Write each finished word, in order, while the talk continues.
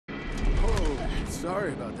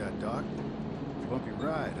Sorry about that, Doc. Bumpy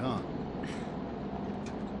ride, huh?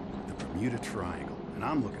 The Bermuda Triangle, and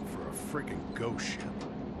I'm looking for a frickin' ghost ship.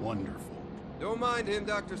 Wonderful. Don't mind him,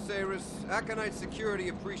 Dr. Sayris. Aconite Security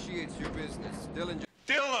appreciates your business. Dillon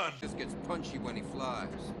just gets punchy when he flies.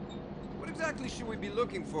 What exactly should we be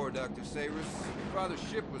looking for, Dr. Sayris? Your father's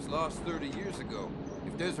ship was lost 30 years ago.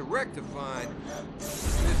 If there's a wreck to find...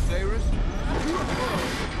 Miss Sayris?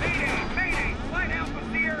 Mayday! Mayday! Flight Alpha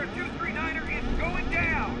Sierra 239er is going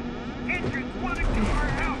down! Engines 1 and 2 are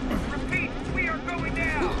out! Repeat, we are going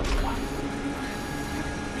down!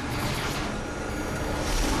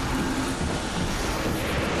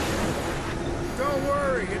 Don't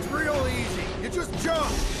worry, it's real easy. You just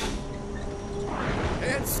jump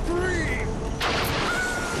and scream.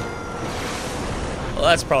 Well,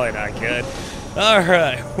 that's probably not good. All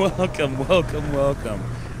right, welcome.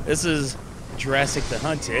 This is Jurassic the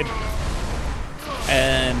Hunted,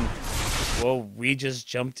 and well, we just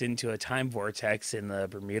jumped into a time vortex in the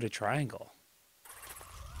Bermuda Triangle.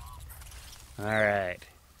 All right,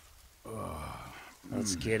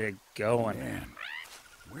 let's get it going. Man,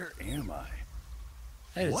 where am I?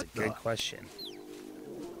 That is a good question.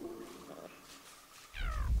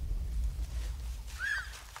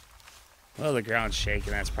 Well, the ground's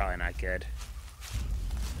shaking. That's probably not good.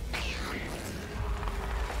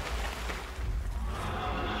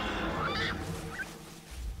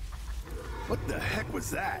 What the heck was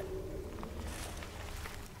that?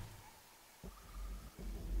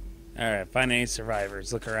 Alright, find any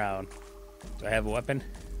survivors. Look around. Do I have a weapon?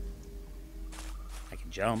 I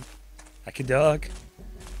can jump. I can duck.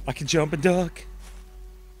 I can jump and duck.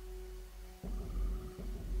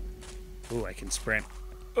 Ooh, I can sprint.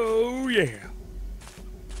 Oh, yeah.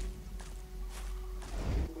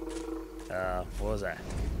 What was that?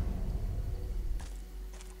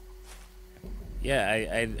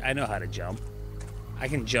 Yeah, I know how to jump. I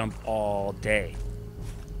can jump all day.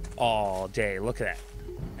 All day. Look at that.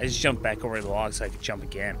 I just jumped back over the log so I could jump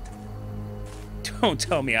again. Don't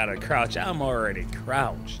tell me how to crouch. I'm already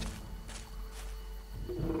crouched.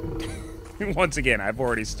 Once again, I've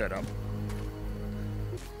already stood up.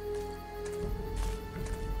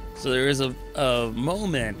 So there was a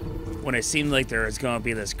moment when it seemed like there was going to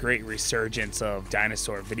be this great resurgence of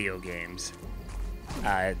dinosaur video games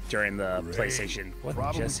during the PlayStation. What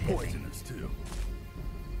just hit me? Too.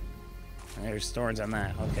 There's thorns on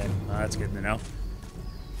that. Okay, well, that's good to know.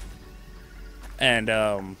 And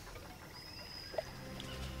the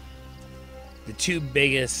two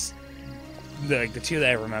biggest, the two that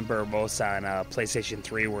I remember most on PlayStation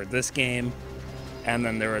 3 were this game, and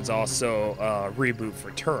then there was also a reboot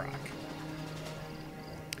for Turok.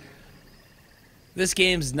 This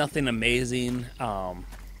game's nothing amazing,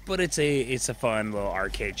 but it's a fun little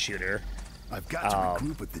arcade shooter. I've got to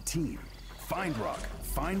regroup with the team. Find Rock,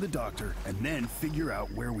 find the doctor, and then figure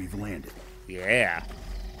out where we've landed. Yeah.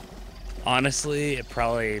 Honestly, it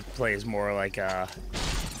probably plays more like a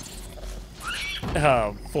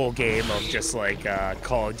full game of just like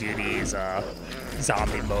Call of Duty's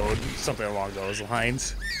zombie mode, something along those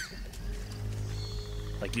lines.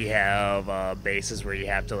 Like you have bases where you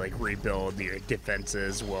have to like rebuild your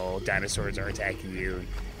defenses while dinosaurs are attacking you.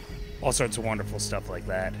 All sorts of wonderful stuff like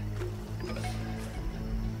that.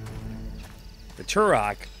 The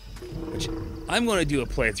Turok, which I'm going to do a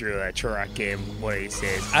playthrough of that Turok game one of these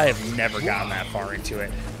days. I have never gotten that far into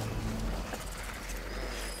it.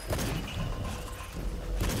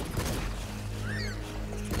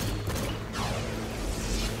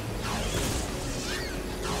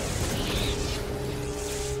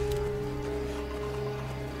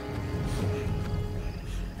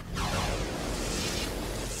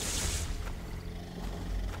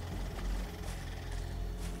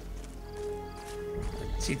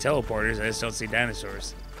 I see teleporters, I just don't see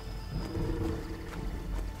dinosaurs.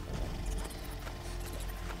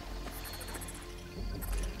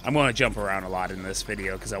 I'm going to jump around a lot in this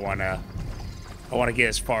video because I want to get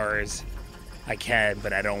as far as I can,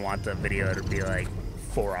 but I don't want the video to be like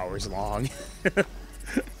 4 hours long. Let's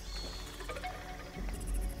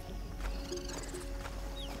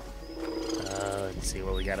see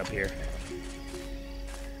what we got up here.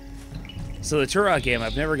 So the Turok game,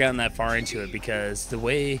 I've never gotten that far into it because the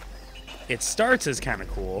way it starts is kind of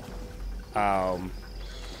cool.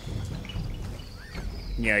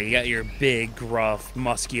 You know, you got your big, gruff,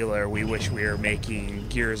 muscular, we wish we were making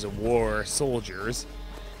Gears of War soldiers.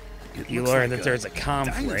 You learn that there's a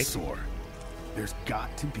conflict. Dinosaur. There's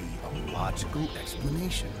got to be a logical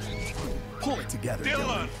explanation. Pull it together,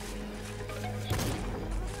 Dillon.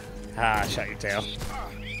 Ah, shot your tail.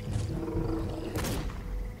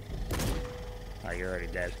 Oh, you're already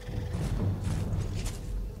dead.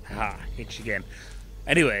 Ha, hit you again.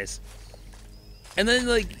 Anyways. And then,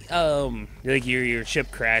 like your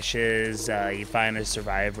ship crashes, you find a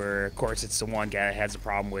survivor. Of course, it's the one guy that has a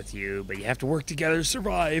problem with you, but you have to work together to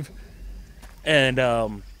survive. And,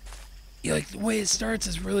 like, the way it starts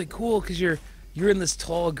is really cool, because you're in this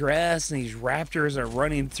tall grass, and these raptors are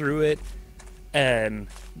running through it. And,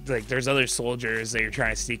 like, there's other soldiers that you're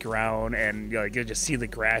trying to sneak around, and, like, you just see the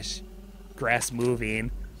grass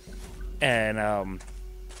moving. And,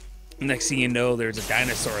 next thing you know, there's a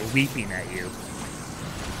dinosaur leaping at you.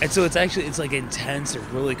 And so it's like intense and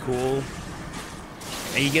really cool.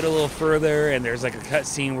 And you get a little further, and there's like a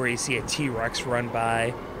cutscene where you see a T-Rex run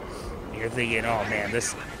by. And you're thinking, oh man,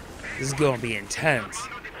 this is going to be intense.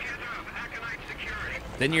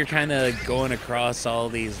 Then you're kind of going across all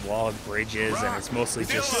these log bridges, and it's mostly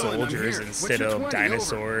just soldiers instead of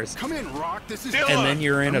dinosaurs. Come in, Rock. This is And then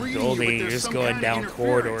you're in a I'm reading you, but building, you're there's just some going kind of down interference.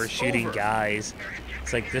 corridors shooting Over. guys.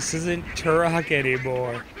 It's like, this isn't Turok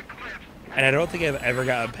anymore. And I don't think I've ever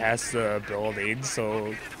gotten past the building,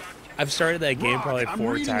 so I've started that game probably I'm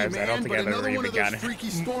 4 reading you, times. I don't man, think but I've ever another one even of those gotten freaky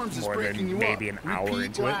storms is more breaking than you maybe up. an hour Repeat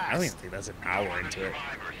into it. I don't blast. even think that's an hour into it.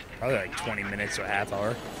 Probably like 20 minutes to a half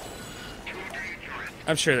hour.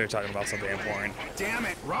 I'm sure they're talking about something important. Damn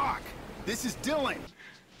it, Rock. This is Dillon.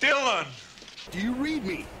 Dillon! Do you read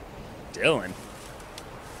me? Dillon?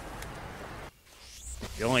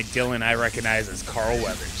 The only Dillon I recognize is Carl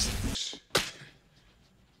Weathers.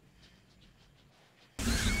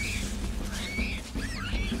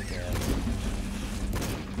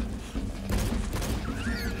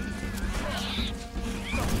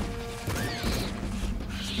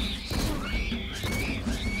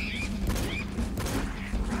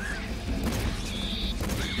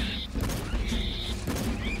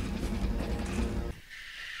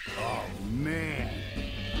 Oh, man.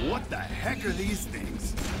 What the heck are these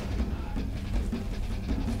things?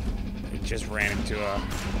 It just ran into a... I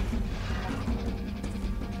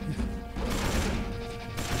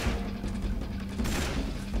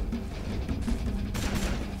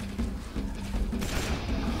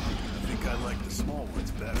think I like the small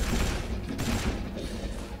ones better.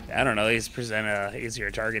 I don't know, these present a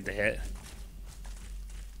easier target to hit.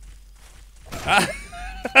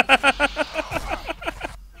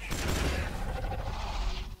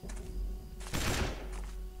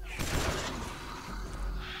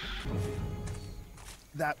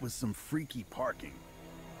 That was some freaky parking.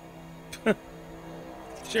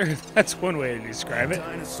 Sure, that's one way to describe it.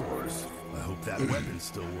 Dinosaurs. I hope that weapon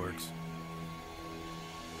still works.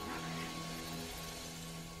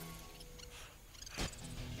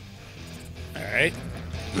 Alright.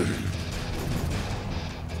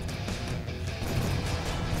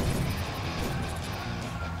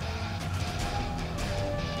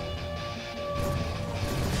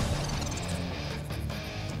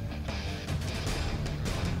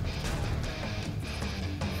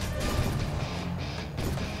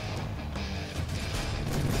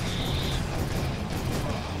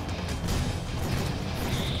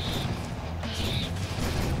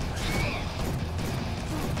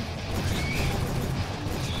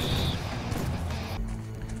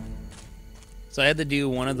 So I had to do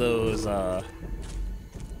one of those,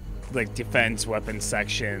 like, defense weapon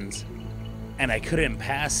sections, and I couldn't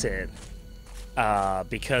pass it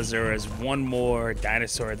because there was one more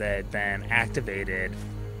dinosaur that had been activated,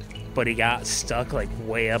 but he got stuck, like,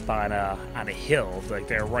 way up on a hill. Like,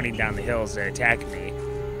 they were running down the hills to attack me.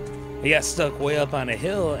 He got stuck way up on a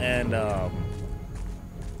hill, and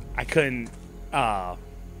I couldn't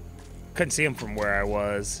see him from where I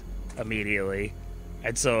was immediately.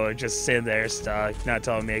 And so just sitting there stuck, not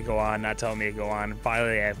telling me to go on, not telling me to go on. And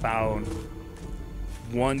finally, I found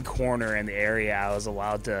one corner in the area I was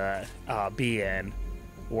allowed to be in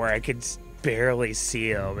where I could barely see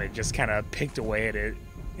him, and just kind of picked away at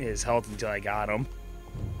his health until I got him.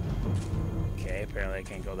 Okay, apparently I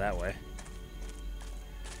can't go that way.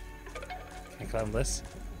 Can I climb this?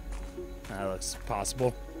 That looks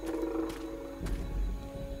possible.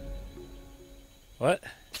 What?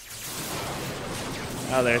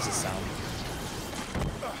 Oh, there's a sound.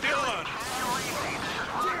 Dillon!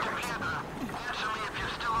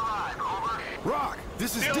 Rock,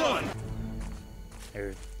 this is Dillon.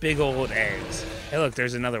 They're big old eggs. Hey, look,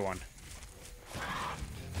 there's another one.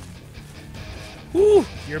 Woo,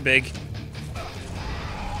 you're big.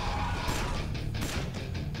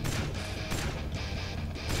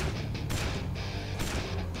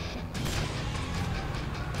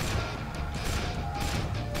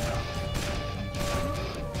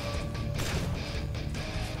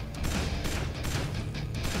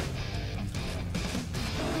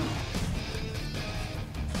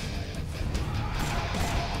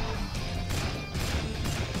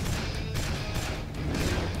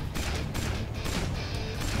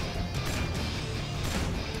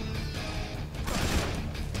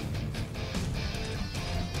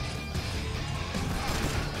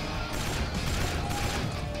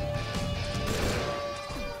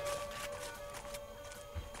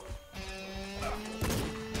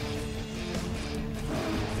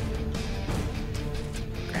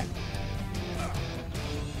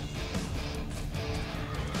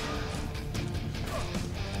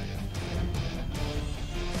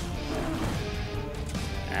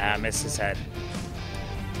 Ah, missed his head.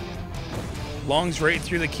 Longs right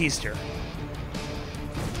through the keister.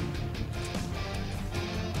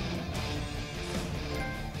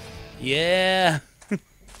 Yeah.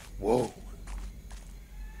 Whoa.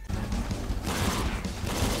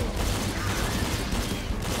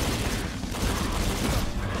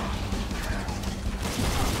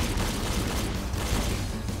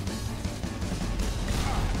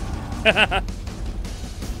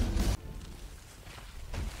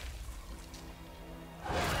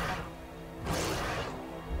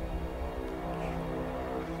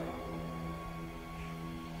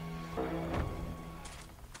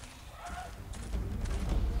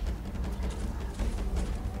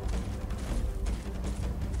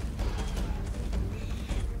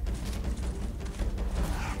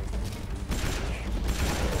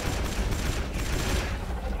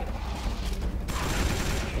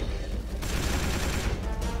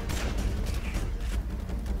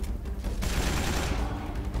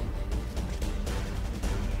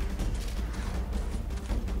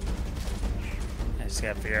 Just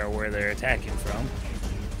gotta figure out where they're attacking from.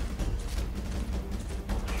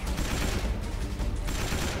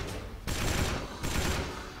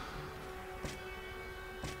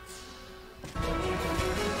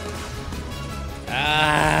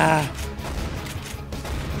 Ah!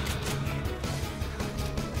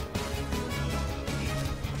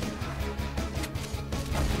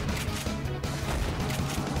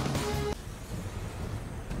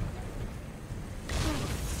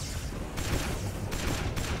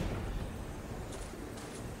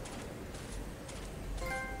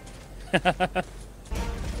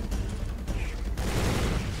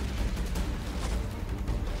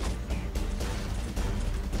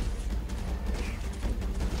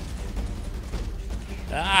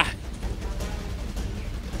 Ah!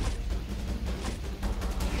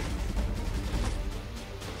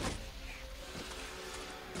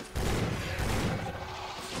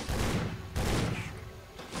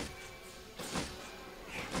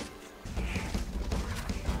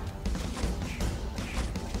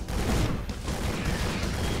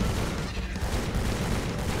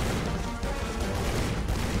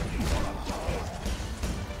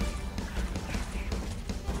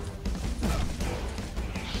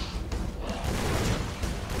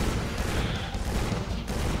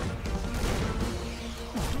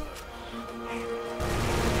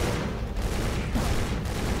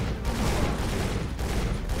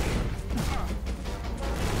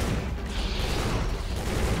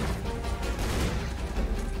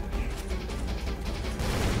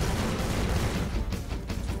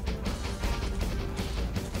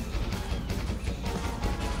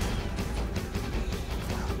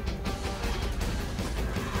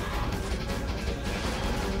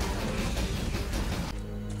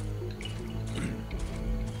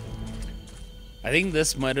 I think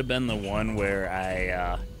this might have been the one where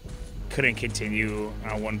I couldn't continue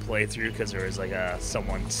on one playthrough because there was like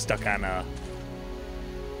someone stuck on a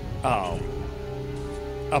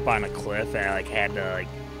up on a cliff, and I like had to like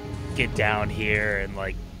get down here and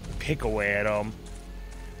like pick away at him.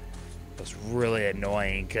 It was really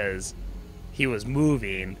annoying because he was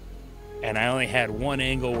moving and I only had one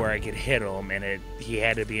angle where I could hit him, and he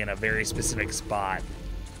had to be in a very specific spot,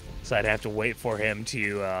 so I'd have to wait for him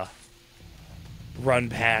to run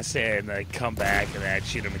past it and then come back, and then I'd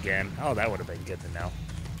shoot him again. Oh, that would have been good to know.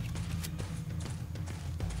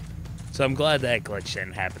 So I'm glad that glitch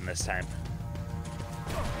didn't happen this time.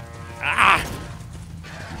 Ah!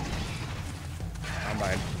 I'm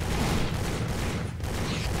fine.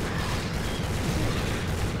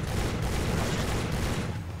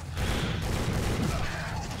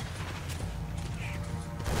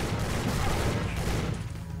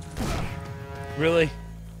 Really?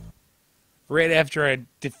 Right after I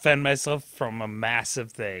defend myself from a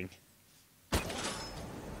massive thing.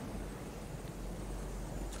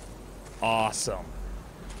 Awesome.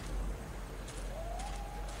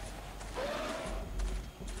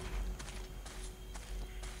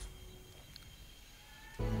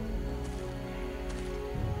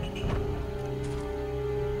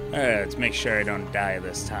 Alright, let's make sure I don't die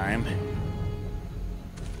this time.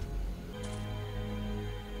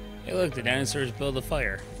 Hey look, the dinosaurs build a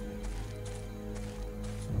fire.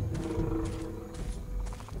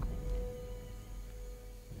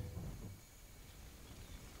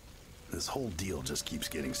 This whole deal just keeps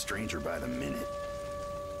getting stranger by the minute.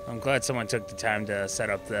 I'm glad someone took the time to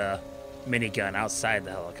set up the minigun outside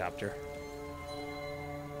the helicopter.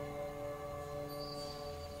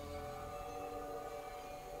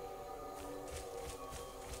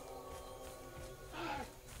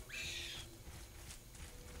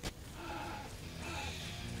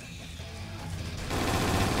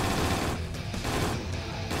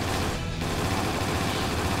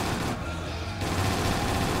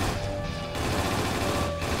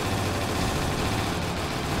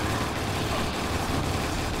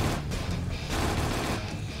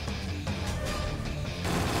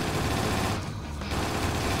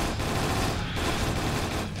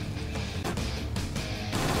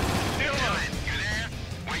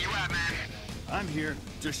 here.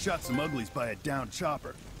 Just shot some uglies by a downed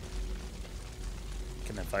chopper.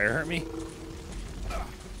 Can the fire hurt me?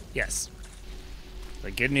 Yes.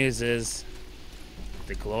 The good news is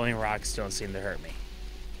the glowing rocks don't seem to hurt me.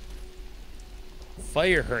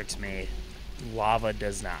 Fire hurts me. Lava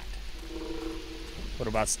does not. What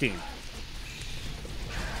about steam?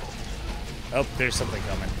 Oh, there's something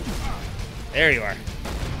coming. There you are.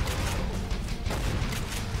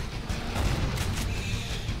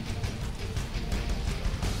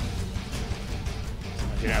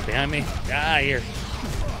 You're not behind me? Ah, you're...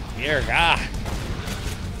 ah!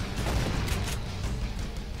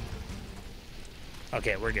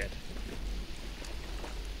 Okay, we're good.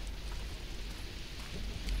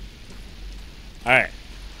 Alright.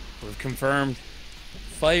 We've confirmed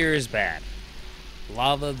fire is bad.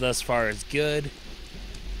 Lava thus far is good.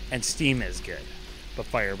 And steam is good. But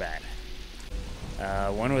fire bad.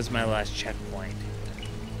 When was my last checkpoint?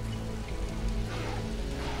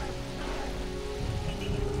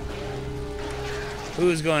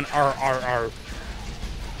 Who's going R?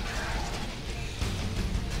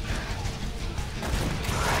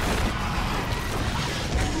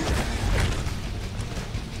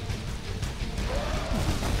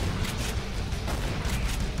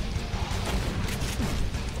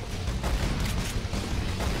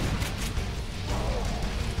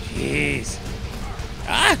 Jeez.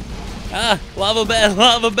 Ah! Ah! Lava bad!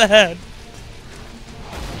 Lava bad!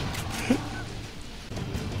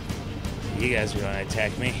 You guys are gonna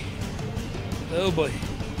attack me. Oh boy.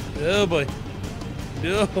 Oh boy.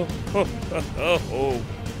 No. Oh.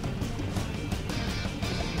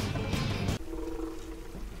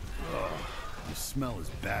 You smell as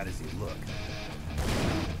bad as you look.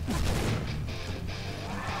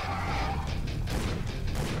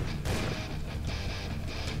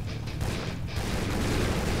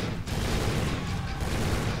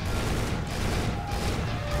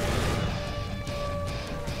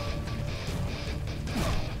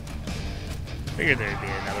 Figured there'd be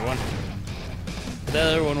another one. But the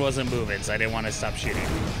other one wasn't moving, so I didn't want to stop shooting.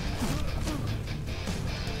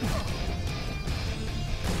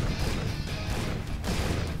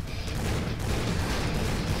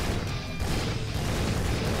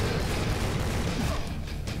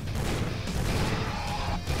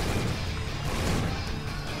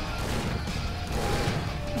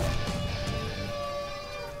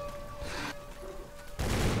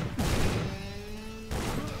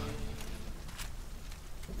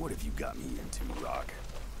 What have you got me into, Rock?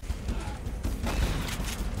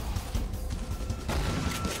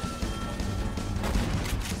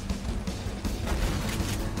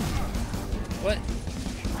 What?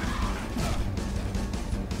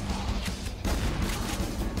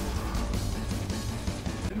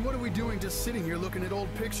 And what are we doing just sitting here looking at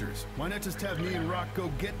old pictures? Why not just have me and Rock go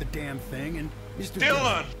get the damn thing and... Mr.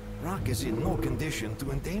 Dillon! Rock is in no condition to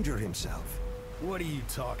endanger himself. What are you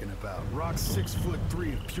talking about? Rock's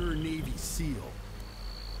 6'3" of pure Navy SEAL.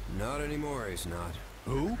 Not anymore, he's not.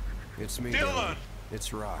 Who? It's me, Dillon!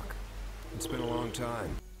 It's Rock. It's been a long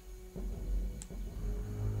time.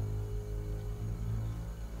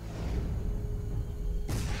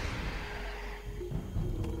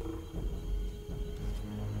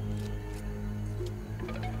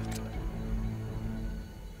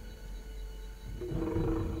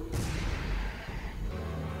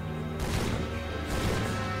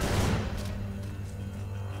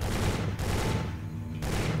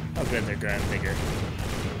 Oh good, they're growing bigger.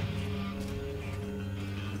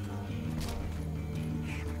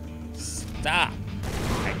 Stop!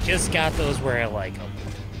 I just got those where I like them.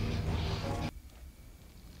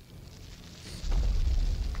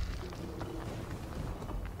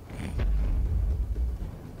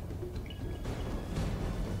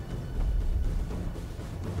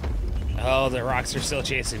 Oh, the rocks are still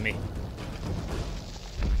chasing me.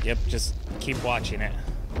 Yep, just keep watching it.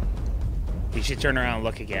 You should turn around and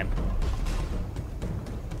look again.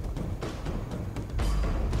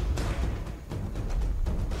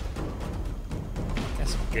 Got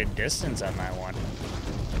some good distance on that one.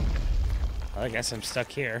 Well, I guess I'm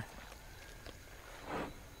stuck here.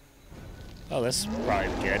 Oh, this is probably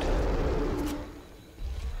good.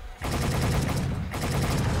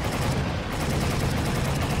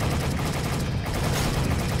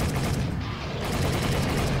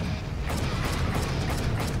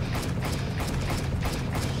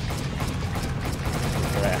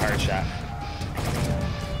 That hard shot.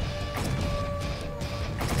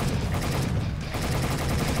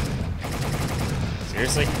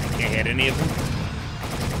 Seriously? Can't hit any of them?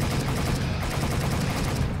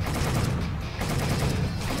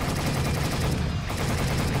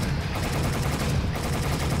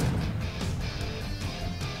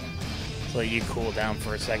 let you cool down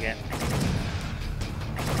for a second.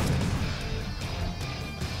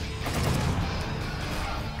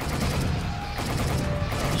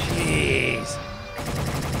 Jeez.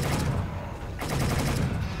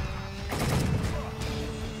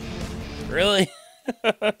 Really?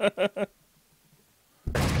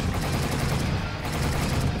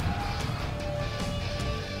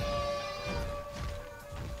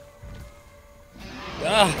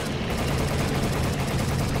 Ah.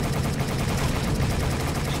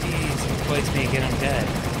 Jeez, it bites me again, I'm dead.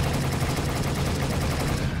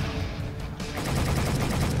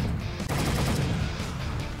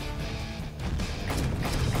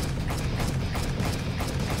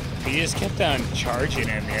 If he just kept on charging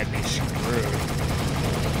him, he'd be screwed.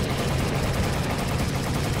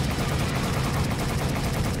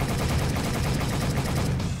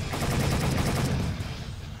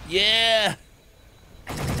 Yeah!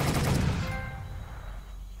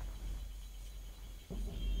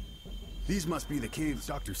 These must be the caves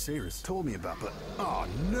Dr. Sayers told me about, but... Oh,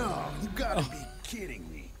 no! You gotta be kidding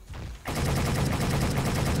me.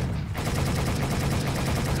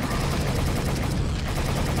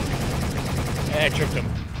 I tripped him.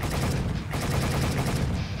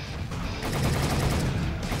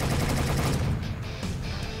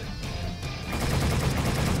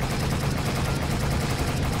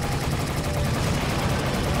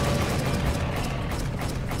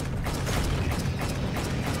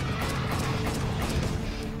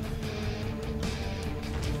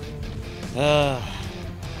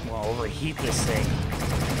 Well, overheat this thing.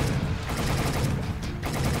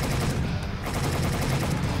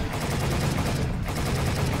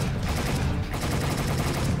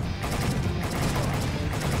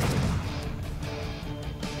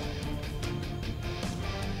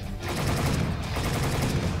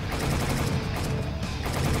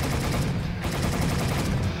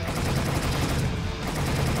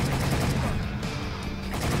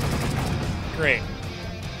 Great.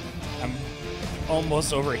 I'm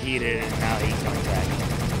almost overheated and now he comes back.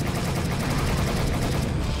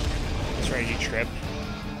 That's right, you trip.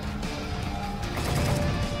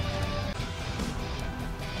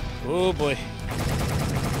 Oh boy.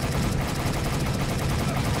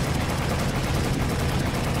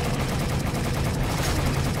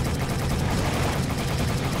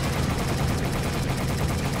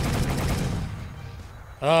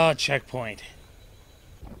 Oh, checkpoint.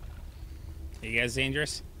 Are you guys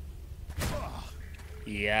dangerous?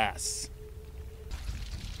 Yes.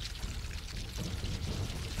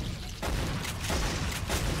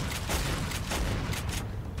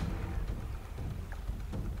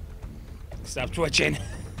 Stop twitching.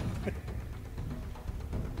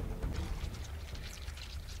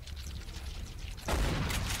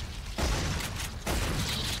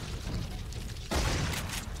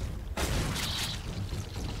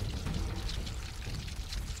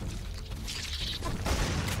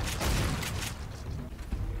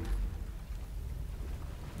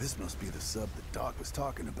 This must be the sub that Doc was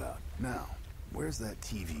talking about. Now, where's that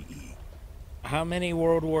TVE? How many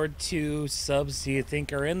World War II subs do you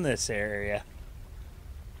think are in this area?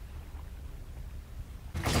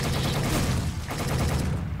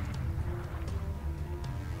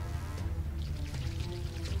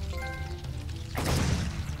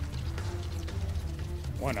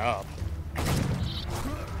 One up.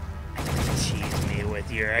 Tease me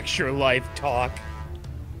with your extra life talk.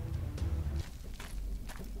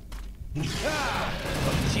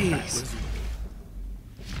 Jeez.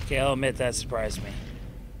 Okay, I'll admit that surprised me.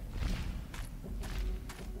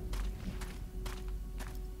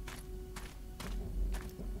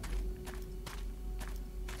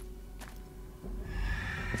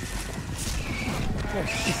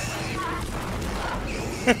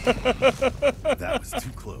 That was too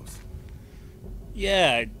close.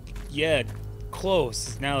 Yeah, close.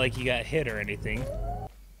 It's not like you got hit or anything.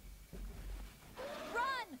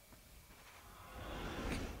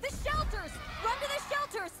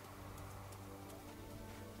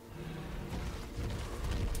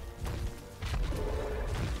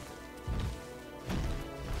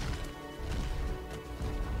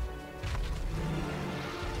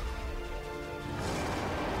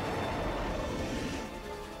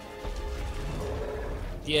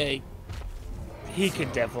 Yeah, he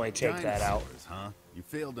could definitely take that out. Huh? You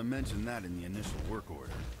failed to mention that in the initial work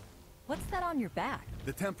order. What's that on your back?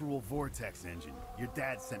 The temporal vortex engine. Your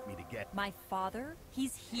dad sent me to get. My father?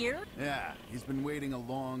 He's here? Yeah, he's been waiting a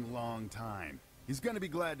long time. He's gonna be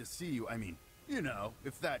glad to see you. I mean, you know,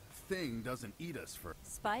 if that thing doesn't eat us for...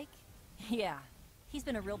 Spike? Yeah. He's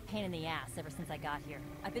been a real pain in the ass ever since I got here.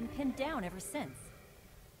 I've been pinned down ever since.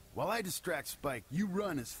 While I distract Spike, you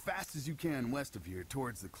run as fast as you can west of here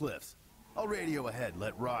towards the cliffs. I'll radio ahead,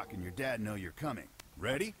 let Rock and your dad know you're coming.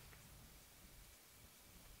 Ready?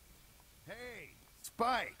 Hey,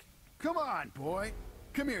 Spike! Come on, boy!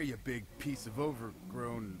 Come here, you big piece of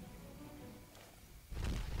overgrown...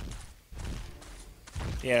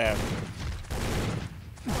 Yeah.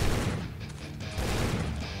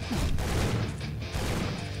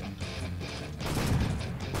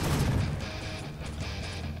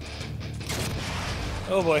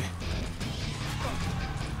 Oh boy.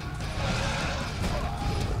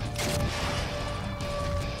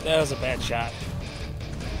 That was a bad shot.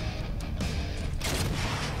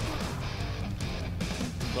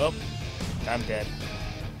 Well, I'm dead.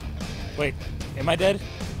 Wait, am I dead?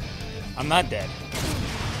 I'm not dead.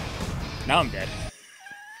 Now I'm dead.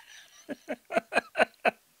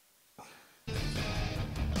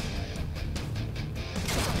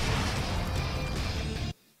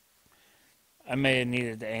 I may have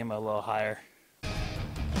needed to aim a little higher.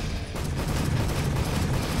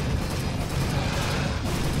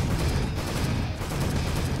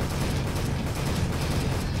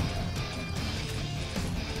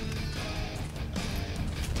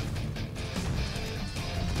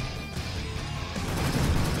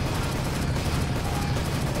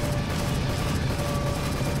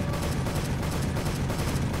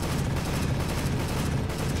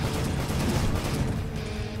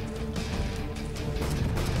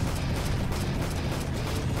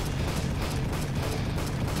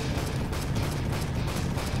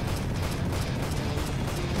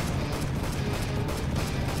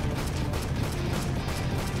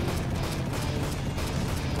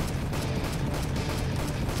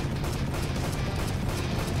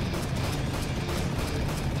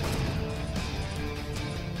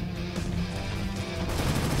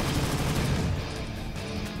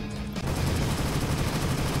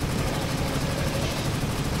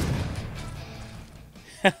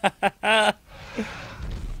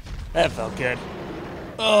 That felt good.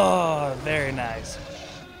 Oh, very nice.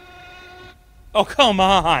 Oh, come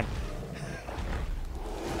on.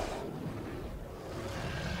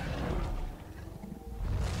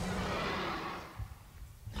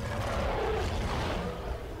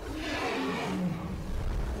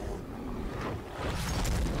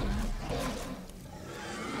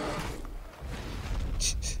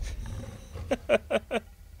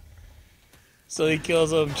 So he kills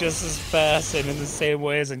them just as fast and in the same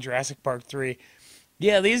way as in Jurassic Park 3.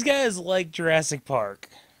 Yeah, these guys like Jurassic Park.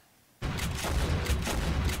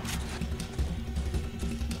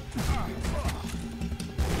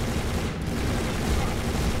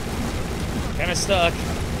 Kinda stuck.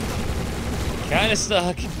 Kinda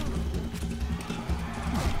stuck.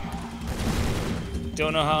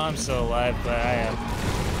 Don't know how I'm still alive, but I am.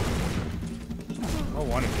 Oh,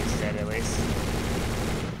 one of these is dead at least.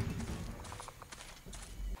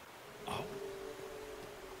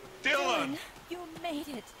 Dillon! You made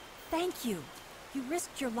it. Thank you. You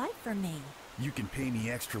risked your life for me. You can pay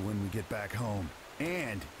me extra when we get back home.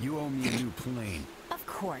 And you owe me a new plane. Of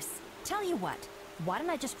course. Tell you what. Why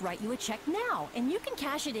don't I just write you a check now, and you can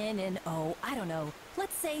cash it in, oh, I don't know,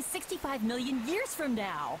 let's say 65 million years from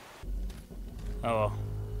now. Oh well.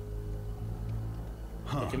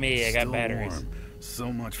 Huh, Look at me, I got still batteries. warm.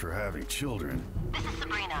 So much for having children. This is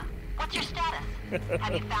Sabrina. What's your status?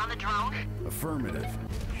 Have you found the drone? Affirmative.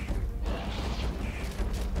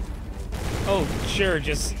 Oh, sure,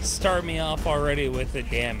 just start me off already with the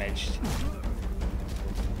damaged.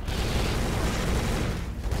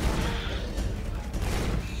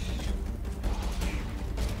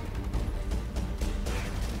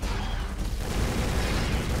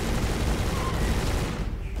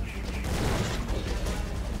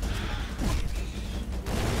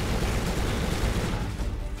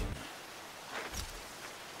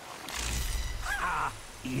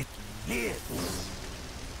 It lives.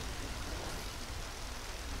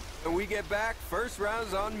 When we get back, first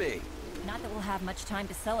round's on me. Not that we'll have much time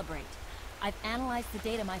to celebrate. I've analyzed the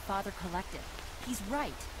data my father collected. He's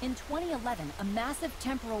right. In 2011, a massive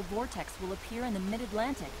temporal vortex will appear in the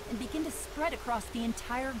mid-Atlantic and begin to spread across the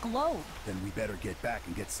entire globe. Then we better get back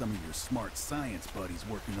and get some of your smart science buddies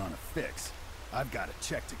working on a fix. I've got a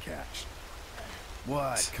check to cash.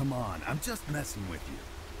 What? Come on, I'm just messing with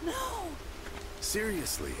you. No!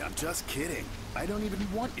 Seriously, I'm just kidding. I don't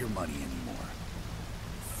even want your money anymore.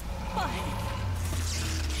 Spike!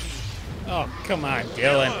 Oh, come on,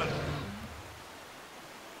 Dillon.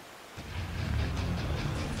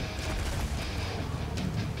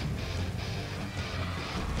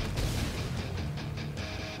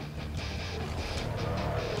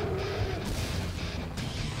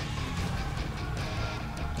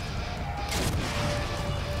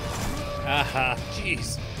 Haha,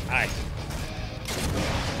 jeez. Hi.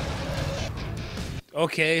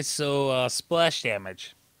 Okay, so, splash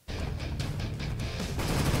damage.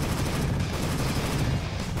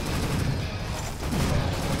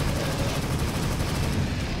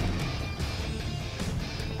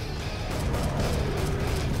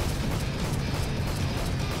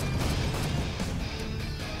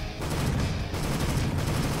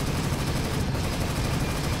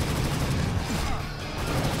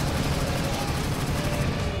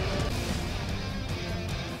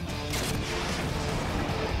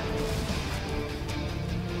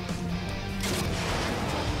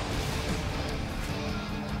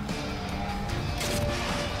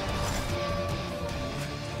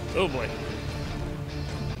 Oh boy.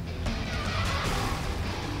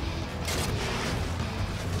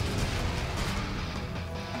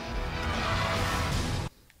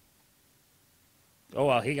 Oh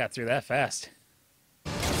wow, he got through that fast.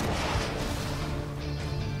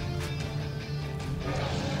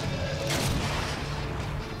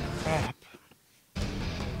 Crap.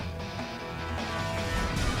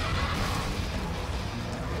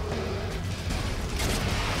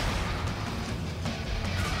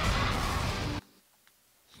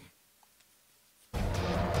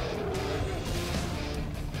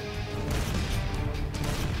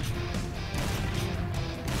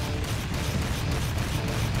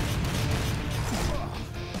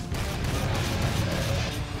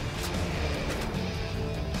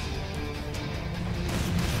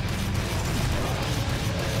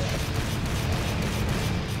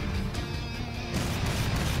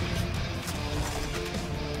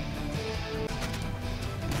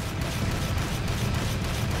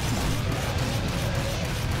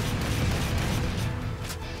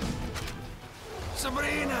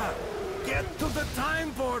 Sabrina, get to the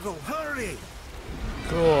time portal, hurry!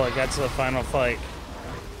 Cool, I got to the final fight.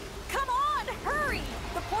 Come on, hurry!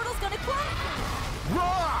 The portal's gonna close!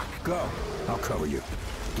 Rock! Go, I'll cover you.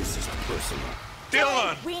 This is personal.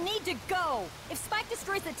 Dillon! We need to go! If Spike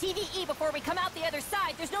destroys the TVE before we come out the other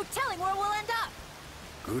side, there's no telling where we'll end up!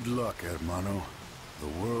 Good luck, hermano.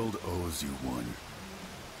 The world owes you one.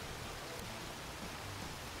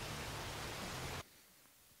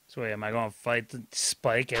 So wait, am I going to fight the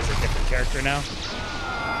Spike as a different character now?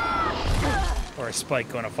 Or is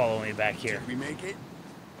Spike going to follow me back here? Did we make it?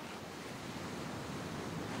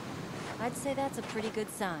 I'd say that's a pretty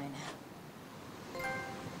good sign.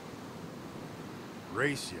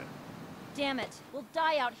 Race ya. Damn it, we'll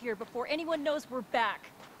die out here before anyone knows we're back.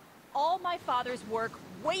 All my father's work,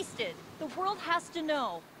 wasted. The world has to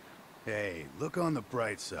know. Hey, look on the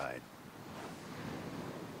bright side.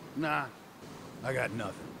 Nah, I got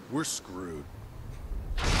nothing. We're screwed.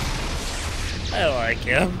 I like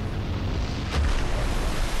him.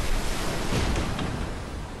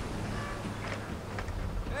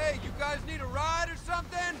 Hey, you guys need a ride or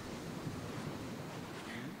something?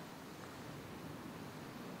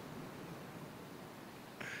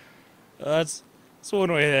 That's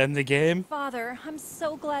one way to end the game. Father, I'm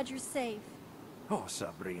so glad you're safe. Oh,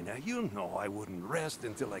 Sabrina, you know I wouldn't rest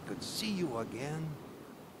until I could see you again.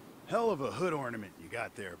 Hell of a hood ornament you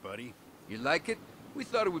got there, buddy. You like it? We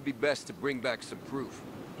thought it would be best to bring back some proof.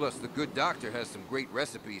 Plus, the good doctor has some great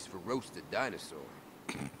recipes for roasted dinosaur.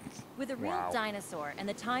 With a real Wow. dinosaur and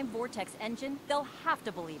the time vortex engine, they'll have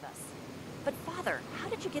to believe us. But Father, how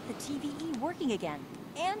did you get the TVE working again?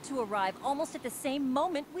 And to arrive almost at the same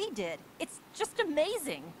moment we did. It's just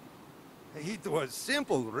amazing. It was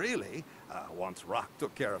simple, really. Once Rock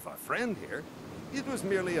took care of our friend here, it was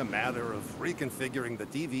merely a matter of reconfiguring the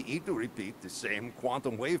TVE to repeat the same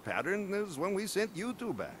quantum wave pattern as when we sent you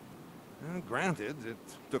two back. Granted, it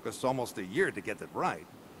took us almost a year to get it right.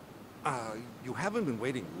 You haven't been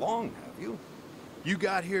waiting long, have you? You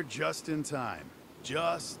got here just in time.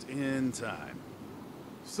 Just in time.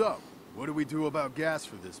 So, what do we do about gas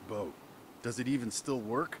for this boat? Does it even still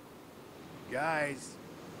work? Guys.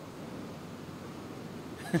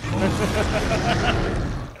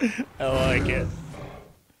 I like it.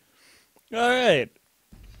 All right.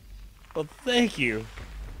 Well, thank you.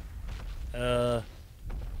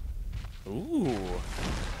 Ooh.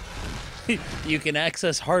 You can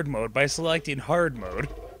access hard mode by selecting hard mode.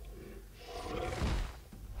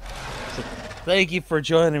 So, thank you for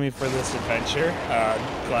joining me for this adventure.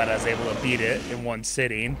 Glad I was able to beat it in one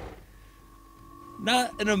sitting.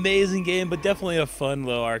 Not an amazing game, but definitely a fun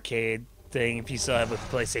little arcade thing. If you still have a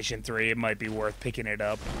PlayStation 3, it might be worth picking it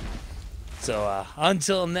up. So,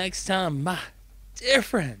 until next time, my dear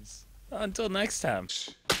friends, until next time.